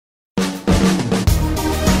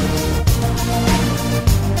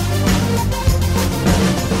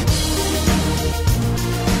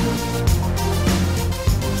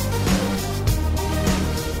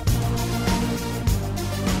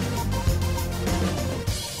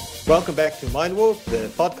Welcome back to MineWalk, the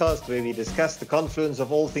podcast where we discuss the confluence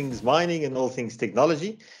of all things mining and all things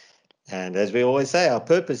technology. And as we always say, our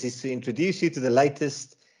purpose is to introduce you to the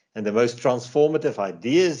latest and the most transformative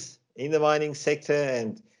ideas in the mining sector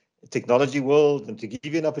and technology world, and to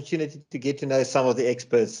give you an opportunity to get to know some of the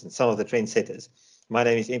experts and some of the trendsetters. My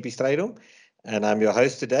name is MP Strydom, and I'm your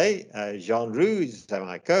host today. Jean Roux is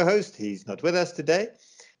my co-host. He's not with us today.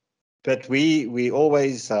 But we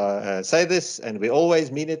always say this, and we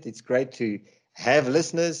always mean it. It's great to have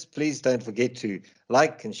listeners. Please don't forget to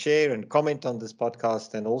like and share and comment on this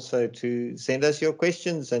podcast, and also to send us your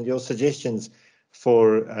questions and your suggestions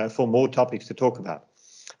for more topics to talk about.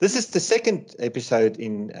 This is the second episode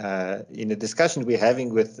in a discussion we're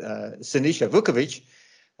having with Sinisha Vukovic,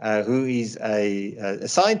 who is a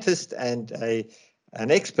scientist and an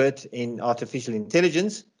expert in artificial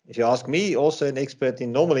intelligence. If you ask me, also an expert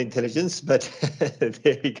in normal intelligence, but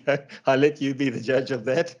there we go. I'll let you be the judge of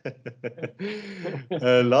that.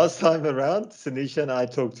 Last time around, Sinisha and I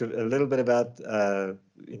talked a little bit about,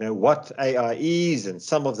 what AI is and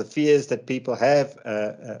some of the fears that people have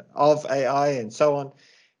of AI and so on.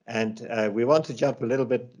 And we want to jump a little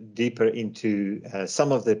bit deeper into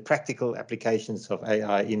some of the practical applications of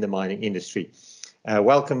AI in the mining industry.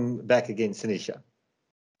 Welcome back again, Sinisha.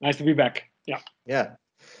 Nice to be back. Yeah.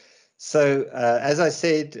 So, as I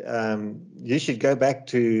said, you should go back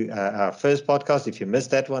to our first podcast if you missed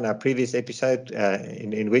that one, our previous episode,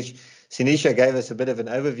 in which Sinisha gave us a bit of an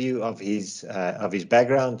overview of his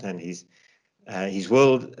background and his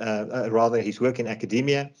world, his work in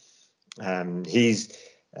academia. He's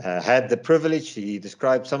had the privilege, he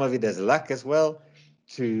described some of it as luck as well,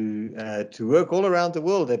 to work all around the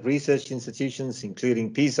world at research institutions,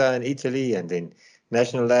 including PISA in Italy, and then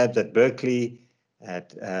national labs at Berkeley,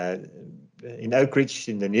 in Oak Ridge,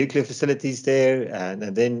 in the nuclear facilities there,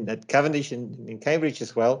 and then at Cavendish in Cambridge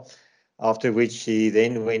as well, after which he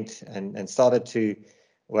then went and started to,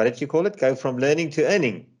 what did you call it? Go from learning to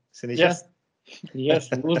earning, Sinisha?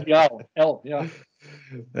 Yes, lose the L, yeah.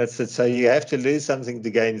 That's it. So you have to lose something to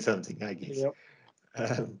gain something, I guess.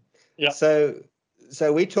 Yep.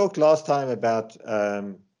 So we talked last time about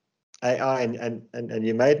AI, and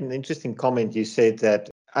you made an interesting comment. You said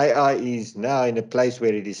that AI is now in a place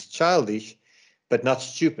where it is childish, but not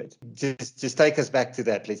stupid. Just take us back to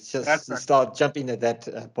that. Let's just start jumping at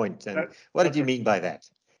that point. And what did you mean by that?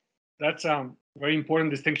 That's a very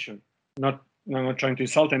important distinction. I'm not trying to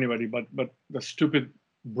insult anybody, but the stupid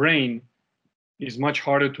brain is much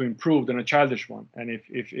harder to improve than a childish one. And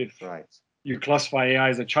if right. you classify AI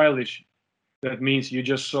as a childish, that means you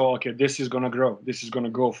just saw, okay, this is going to grow. This is going to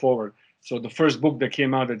go forward. So the first book that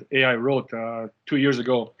came out that AI wrote 2 years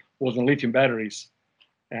ago was on lithium batteries.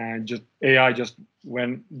 And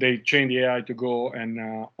when they trained the AI to go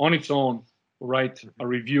and on its own write a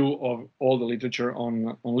review of all the literature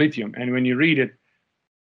on lithium. And when you read it,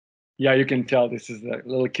 you can tell this is a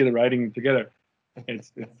little kid writing it together.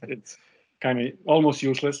 It's kind of almost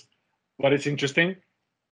useless, but it's interesting.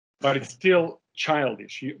 But it's still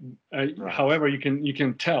childish. Right. However, you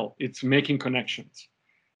can tell it's making connections,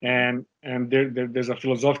 and there's a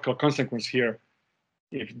philosophical consequence here.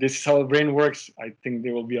 If this is how the brain works, I think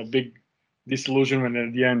there will be a big disillusionment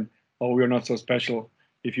at the end. Oh, we're not so special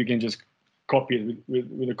if you can just copy it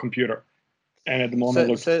with a computer. And at the moment,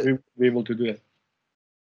 we're able to do it.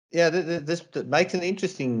 Yeah, this makes an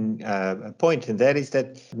interesting point, and that is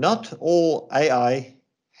that not all AI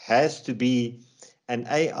has to be an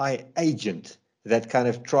AI agent that kind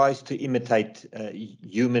of tries to imitate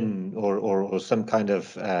human or some kind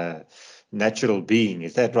of natural being.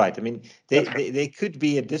 Is that right? I mean, there could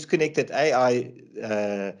be a disconnected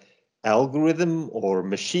AI algorithm or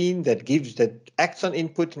machine that acts on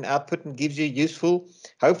input and output and gives you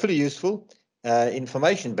hopefully useful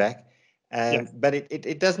information back. But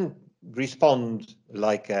it doesn't respond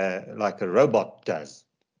like a robot does.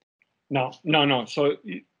 No. So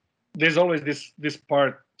there's always this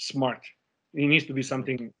part smart. It needs to be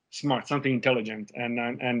something smart, something intelligent,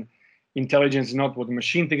 and intelligence is not what the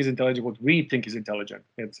machine thinks is intelligent. What we think is intelligent.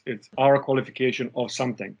 It's our qualification of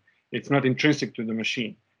something. It's not intrinsic to the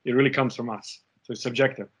machine. It really comes from us. So it's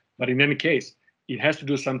subjective. But in any case, it has to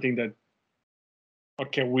do something that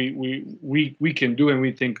we can do, and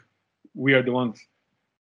we think we are the ones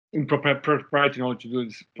in proprietary knowledge to do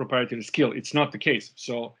this proprietary skill. It's not the case.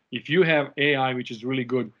 So if you have AI which is really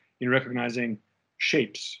good in recognizing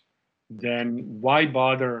shapes, then why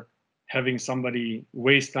bother having somebody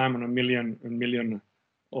waste time on a million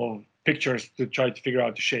of pictures to try to figure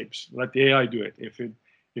out the shapes? Let the AI do it. If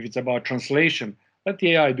it's about translation, let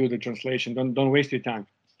the AI do the translation. Don't waste your time.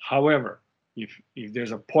 However, if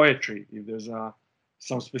there's a poetry, if there's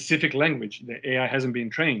some specific language, the AI hasn't been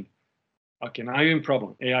trained. Okay, now you're in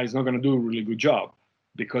problem. AI is not going to do a really good job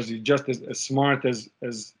because it's just as smart as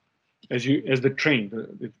the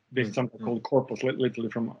train. There's something called corpus, literally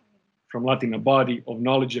from Latin, a body of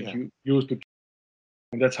knowledge that you use to,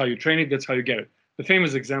 and that's how you train it. That's how you get it. The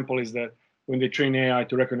famous example is that when they train AI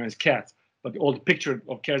to recognize cats, but all the picture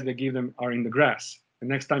of cats they give them are in the grass. The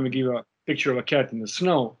next time you give a picture of a cat in the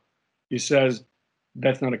snow, it says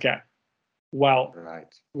that's not a cat. Well,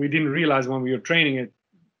 we didn't realize when we were training it,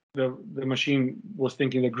 the machine was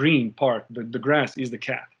thinking the green part, the grass is the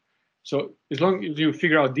cat. So as long as you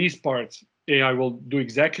figure out these parts, AI will do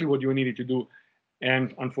exactly what you need it to do.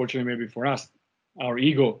 And unfortunately, maybe for us, our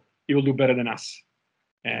ego, it will do better than us.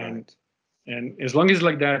 And as long as it's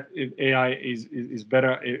like that, AI is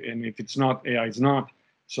better. And if it's not, AI is not.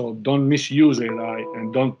 So don't misuse AI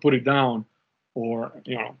and don't put it down or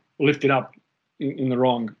lift it up in the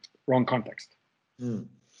wrong context.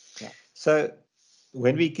 So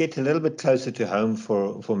when we get a little bit closer to home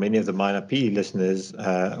for many of the MineIP listeners,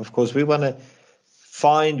 of course, we want to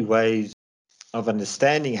find ways of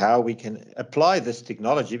understanding how we can apply this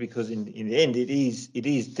technology, because in the end, it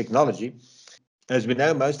is technology. As we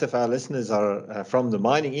know, most of our listeners are from the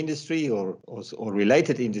mining industry or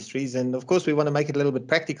related industries, and of course, we want to make it a little bit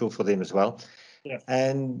practical for them as well. Yeah.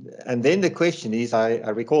 And then the question is, I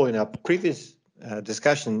recall in our previous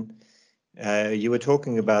discussion, you were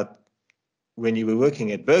talking about when you were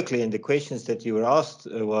working at Berkeley, and the questions that you were asked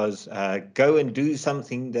was, go and do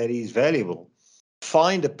something that is valuable.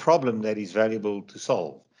 Find a problem that is valuable to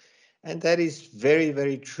solve. And that is very,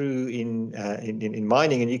 very true in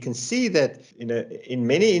mining. And you can see that in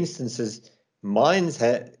many instances, mines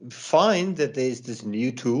find that there's this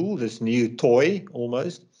new tool, this new toy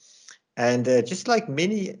almost. And just like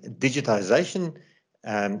many digitization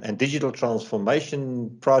and digital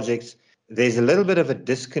transformation projects, there's a little bit of a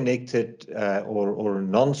disconnected or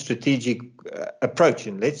non-strategic approach.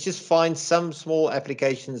 And let's just find some small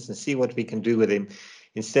applications and see what we can do with them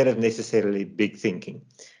instead of necessarily big thinking.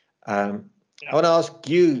 I want to ask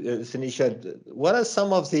you, Thanisha, what are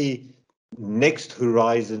some of the next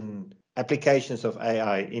horizon applications of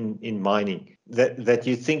AI in mining that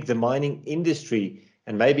you think the mining industry,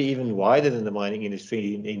 and maybe even wider than the mining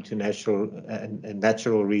industry into natural and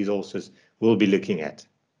natural resources, will be looking at?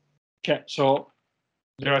 Okay, so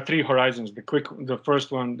there are three horizons: the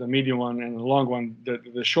first one, the medium one, and the long one.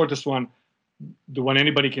 The shortest one, the one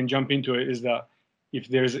anybody can jump into it, is that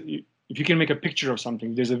if you can make a picture of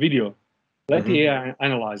something, there's a video, let the AI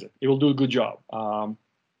analyze it. It will do a good job.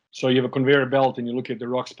 So you have a conveyor belt and you look at the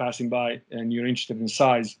rocks passing by and you're interested in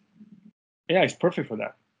size. AI is perfect for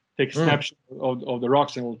that. Take a snapshot of the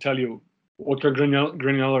rocks and it will tell you what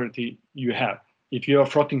granularity you have. If you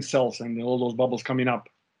have frotting cells and all those bubbles coming up,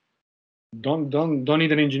 don't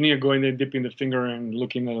need an engineer going there, dipping the finger and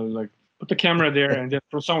looking at it, like, put the camera there and then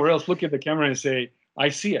from somewhere else look at the camera and say, I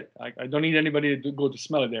see it. I don't need anybody to go to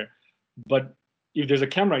smell it there. But if there's a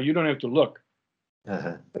camera, you don't have to look.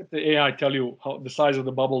 Let the AI tell you how the size of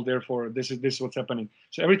the bubble, therefore this is what's happening.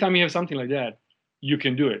 So every time you have something like that, you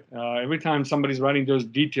can do it. Every time somebody's writing those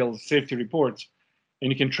detailed safety reports,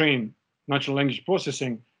 and you can train natural language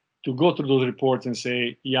processing to go through those reports and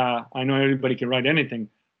say, yeah, I know everybody can write anything,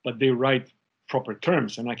 but they write proper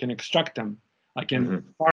terms and I can extract them. I can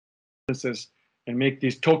and make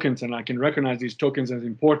these tokens, and I can recognize these tokens as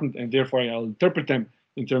important, and therefore I'll interpret them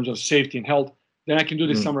in terms of safety and health. Then I can do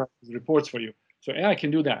the summarized reports for you. So AI can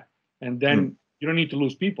do that. And then you don't need to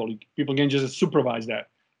lose people. People can just supervise that.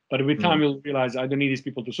 But every time you'll realize, I don't need these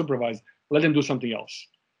people to supervise, let them do something else.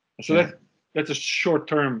 So that's a short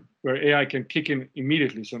term where AI can kick in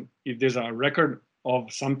immediately. So if there's a record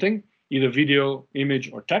of something, either video,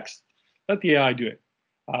 image, or text, let the AI do it.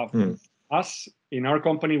 For us, in our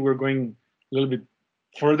company, we're going a little bit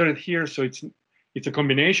further here. So it's a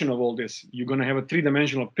combination of all this. You're going to have a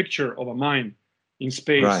three-dimensional picture of a mine in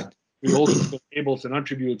space. Right. With all sorts of labels and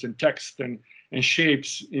attributes and text and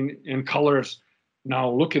shapes and colors. Now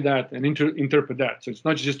look at that and interpret that. So it's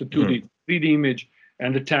not just a 2D, 3D image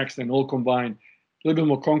and the text and all combined. A little bit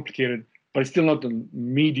more complicated, but it's still not the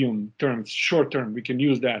medium term. It's short term. We can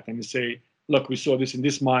use that and say, look, we saw this in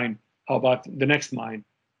this mine. How about the next mine?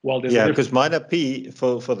 Well, because MineIP,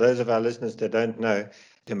 for those of our listeners that don't know,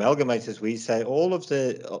 to amalgamate, as we say, all of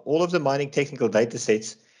the mining technical data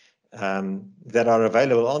sets that are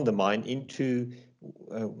available on the mine into,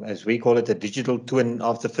 as we call it, a digital twin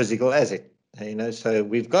of the physical asset. So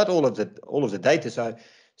we've got all of the data.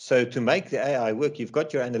 So to make the AI work, you've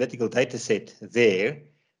got your analytical data set there,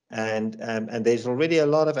 And there's already a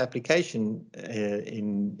lot of application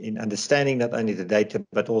in understanding not only the data,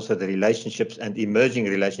 but also the relationships and emerging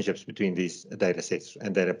relationships between these data sets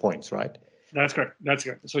and data points, right? That's correct. That's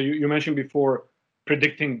correct. So you mentioned before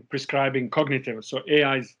predicting, prescribing, cognitive. So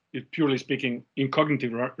AI is purely speaking in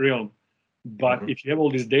cognitive realm. But if you have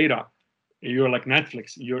all this data, you're like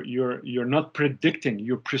Netflix. You're not predicting.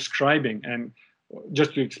 You're prescribing. And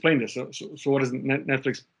just to explain this, so what is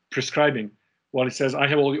Netflix prescribing? Well, it says I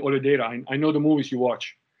have all the data. I know the movies you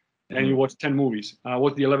watch, and you watch 10 movies.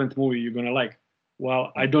 What's the 11th movie you're gonna like?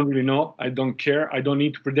 Well, I don't really know. I don't care. I don't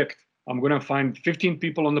need to predict. I'm gonna find 15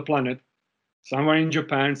 people on the planet, somewhere in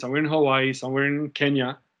Japan, somewhere in Hawaii, somewhere in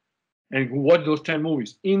Kenya, and watch those 10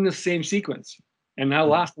 movies in the same sequence. And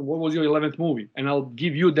I'll ask them, what was your 11th movie? And I'll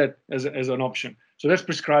give you that as an option. So that's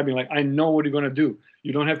prescribing. Like, I know what you're going to do.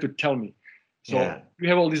 You don't have to tell me. So we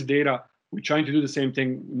have all this data. We're trying to do the same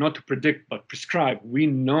thing, not to predict, but prescribe. We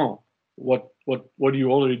know what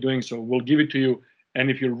you're already doing. So we'll give it to you.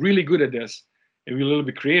 And if you're really good at this, and we're a little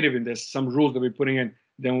bit creative in this, some rules that we're putting in,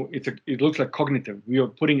 then it looks like cognitive. We are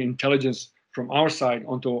putting intelligence from our side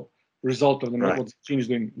onto result of the what the machine is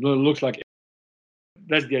doing. It looks like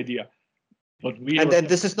that's the idea. But and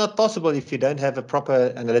this is not possible if you don't have a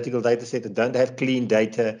proper analytical data set, and don't have clean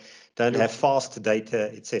data, don't have fast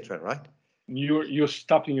data, etc. Right? You're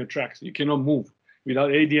stopped in your tracks. You cannot move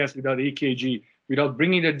without ADS, without EKG, without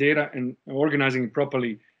bringing the data and organizing it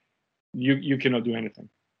properly. You cannot do anything.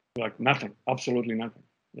 Like nothing, absolutely nothing.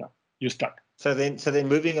 Yeah, you're stuck. So then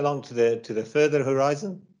moving along to the further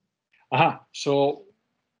horizon. So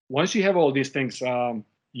once you have all these things,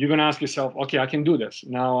 you're going to ask yourself, okay, I can do this.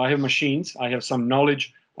 Now I have machines, I have some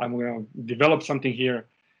knowledge, I'm going to develop something here,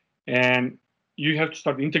 and you have to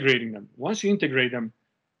start integrating them. Once you integrate them,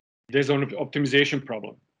 there's an optimization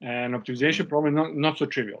problem, and optimization problem not so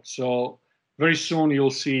trivial. So very soon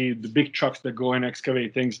you'll see the big trucks that go and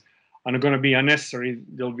excavate things are going to be unnecessary.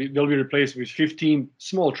 They'll be replaced with 15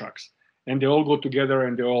 small trucks, and they all go together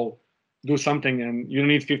and they all do something, and you don't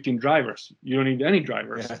need 15 drivers. You don't need any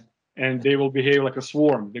drivers. Yeah. And they will behave like a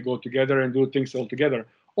swarm. They go together and do things all together.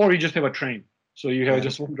 Or you just have a train. So you have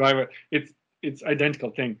just one driver. It's identical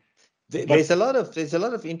thing. There's a lot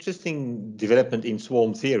of interesting development in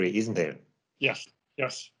swarm theory, isn't there? Yes.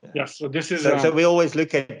 So this is so we always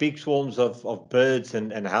look at big swarms of birds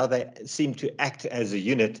and how they seem to act as a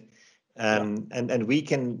unit. And we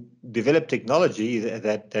can develop technology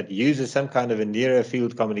that uses some kind of a nearer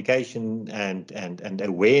field communication and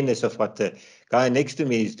awareness of what the guy next to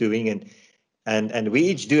me is doing, and we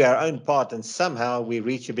each do our own part, and somehow we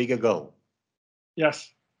reach a bigger goal. Yes,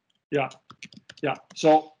 yeah.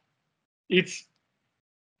 So it's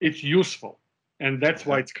useful, and that's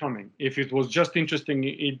why it's coming. If it was just interesting,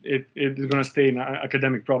 it is going to stay an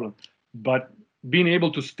academic problem. But being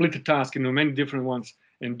able to split the task into many different ones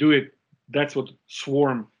and do it. That's what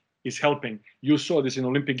Swarm is helping. You saw this in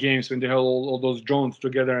Olympic Games when they had all those drones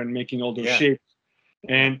together and making all those shapes.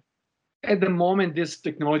 And at the moment, this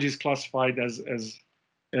technology is classified as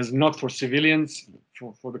not for civilians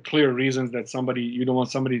for the clear reasons that you don't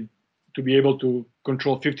want somebody to be able to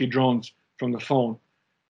control 50 drones from the phone.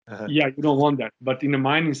 Yeah, you don't want that. But in the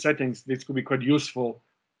mining settings, this could be quite useful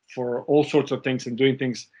for all sorts of things and doing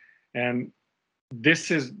things. And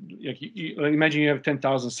this is, imagine you have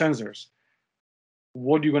 10,000 sensors.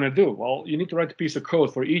 What are you going to do? Well, you need to write a piece of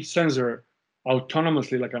code for each sensor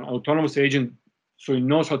autonomously, like an autonomous agent, so it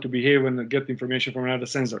knows how to behave when it gets information from another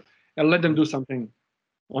sensor, and let them do something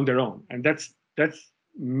on their own. And that's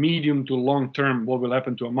medium to long term what will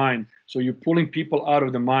happen to a mine. So you're pulling people out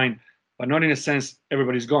of the mine, but not in a sense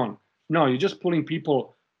everybody's gone. No, you're just pulling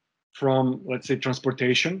people from, let's say,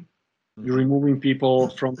 transportation. You're removing people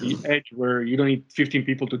from the edge where you don't need 15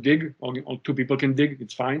 people to dig, or 2 people can dig,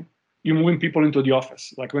 it's fine. You're moving people into the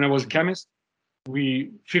office. Like when I was a chemist,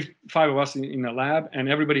 5 of us in a lab, and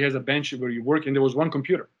everybody has a bench where you work, and there was one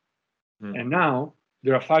computer. And now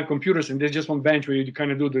there are 5 computers, and there's just one bench where you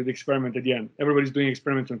kind of do the experiment at the end. Everybody's doing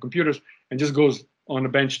experiments on computers and just goes on a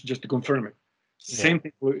bench just to confirm it. Same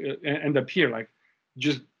thing will end up here. Like,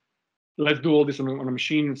 just let's do all this on a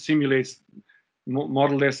machine, simulates,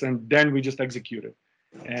 model this, and then we just execute it.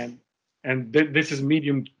 And this is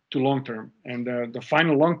medium to long term. And the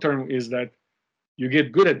final long term is that you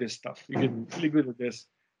get good at this stuff. You get really good at this.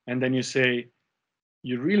 And then you say,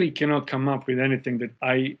 you really cannot come up with anything that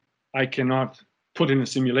I cannot put in a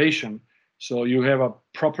simulation. So you have a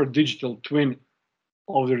proper digital twin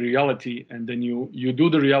of the reality. And then you do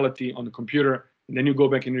the reality on the computer. And then you go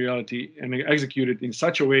back in reality and execute it in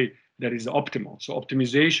such a way that is optimal. So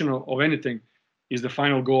optimization of anything is the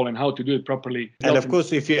final goal and how to do it properly. And of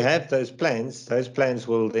course, if you have those plans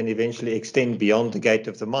will then eventually extend beyond the gate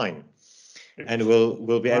of the mine, and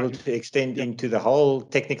will be able to extend into the whole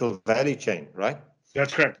technical value chain, right?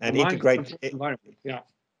 That's correct. And integrate environment. Yeah.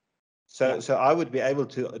 So I would be able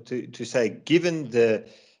to say, given the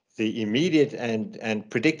immediate and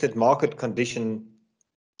predicted market condition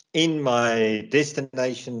in my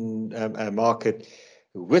destination market,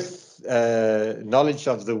 with knowledge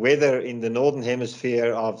of the weather in the northern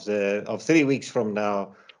hemisphere of 3 weeks from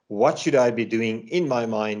now, what should I be doing in my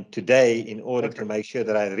mind today in order to make sure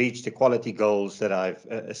that I reach the quality goals that I've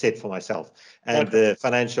set for myself, and the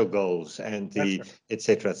financial goals, and the et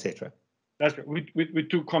cetera, et cetera. That's right. With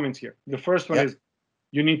two comments here. The first one is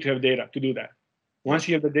you need to have data to do that. Once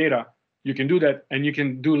you have the data, you can do that, and you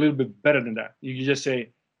can do a little bit better than that. You can just say,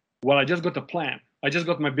 well, I just got a plan. I just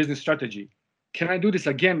got my business strategy. Can I do this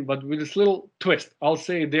again, but with this little twist? I'll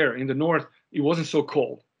say there in the north, it wasn't so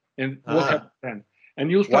cold. And what happened then? And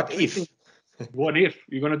you'll start thinking, what if?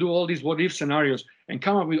 You're going to do all these what if scenarios and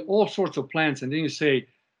come up with all sorts of plans. And then you say,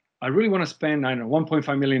 I really want to spend, I don't know,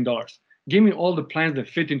 $1.5 million. Give me all the plans that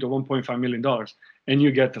fit into $1.5 million. And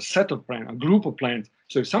you get a set of plans, a group of plans.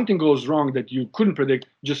 So if something goes wrong that you couldn't predict,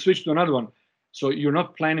 just switch to another one. So you're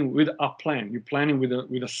not planning with a plan. You're planning with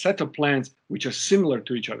a set of plans which are similar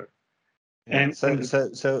to each other. And so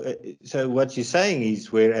what you're saying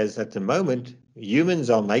is, whereas at the moment humans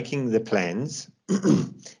are making the plans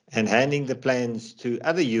and handing the plans to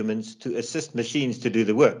other humans to assist machines to do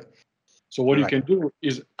the work. So what you can do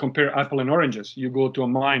is compare apple and oranges. You go to a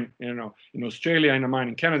mine, in Australia and a mine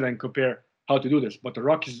in Canada, and compare how to do this. But the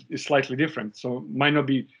rock is slightly different, so it might not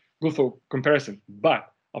be good for comparison.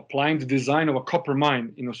 But applying the design of a copper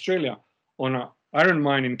mine in Australia on an iron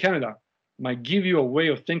mine in Canada might give you a way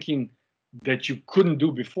of thinking that you couldn't do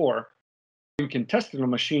before. You can test it on a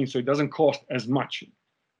machine, so it doesn't cost as much.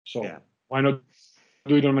 So why not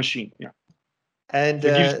do it on a machine? Yeah. And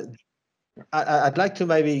I'd like to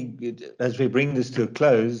maybe, as we bring this to a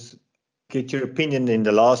close, get your opinion in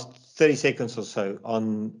the last 30 seconds or so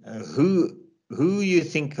on who you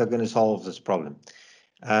think are going to solve this problem.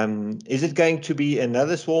 Is it going to be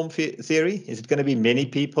another swarm theory? Is it going to be many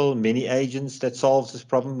people, many agents that solves this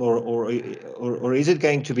problem, or is it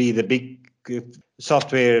going to be the big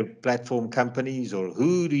software platform companies, or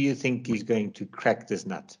who do you think is going to crack this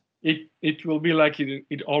nut? It will be like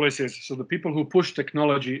it always is. So the people who push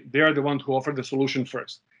technology, they are the ones who offer the solution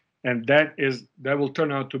first, and that will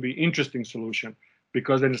turn out to be interesting solution,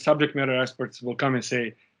 because then the subject matter experts will come and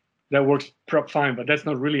say, that works fine, but that's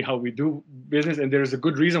not really how we do business, and there is a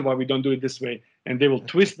good reason why we don't do it this way. And they will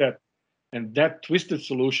twist that, and that twisted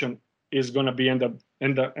solution is going to be end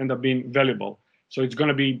up being valuable. So it's going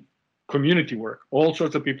to be community work. All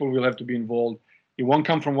sorts of people will have to be involved. It won't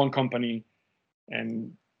come from one company,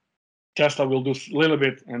 and Tesla will do a little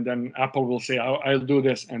bit, and then Apple will say, I'll do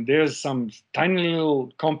this. And there's some tiny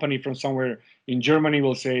little company from somewhere in Germany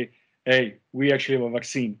will say, hey, we actually have a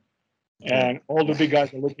vaccine. And all the big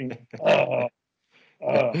guys are looking,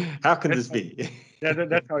 how can this be?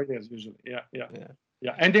 That's how it is usually. Yeah.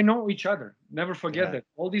 And they know each other. Never forget that.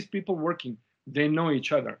 All these people working, they know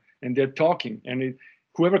each other, and they're talking. And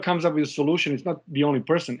whoever comes up with a solution is not the only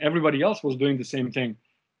person. Everybody else was doing the same thing.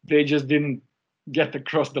 They just didn't get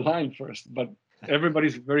across the line first, but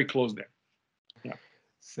everybody's very close there. Yeah.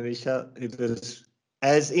 So it was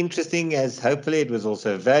as interesting as hopefully it was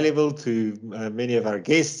also valuable to many of our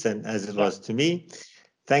guests, and as it was to me.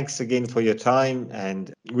 Thanks again for your time,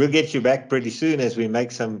 and we'll get you back pretty soon as we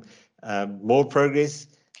make some more progress,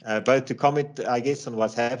 both to comment, I guess, on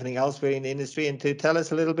what's happening elsewhere in the industry, and to tell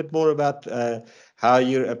us a little bit more about how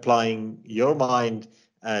you're applying your mind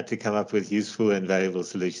to come up with useful and valuable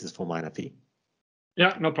solutions for MineIP.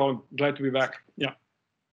 Yeah, no problem. Glad to be back. Yeah.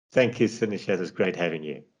 Thank you, Sinish. It was great having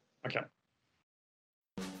you. Okay.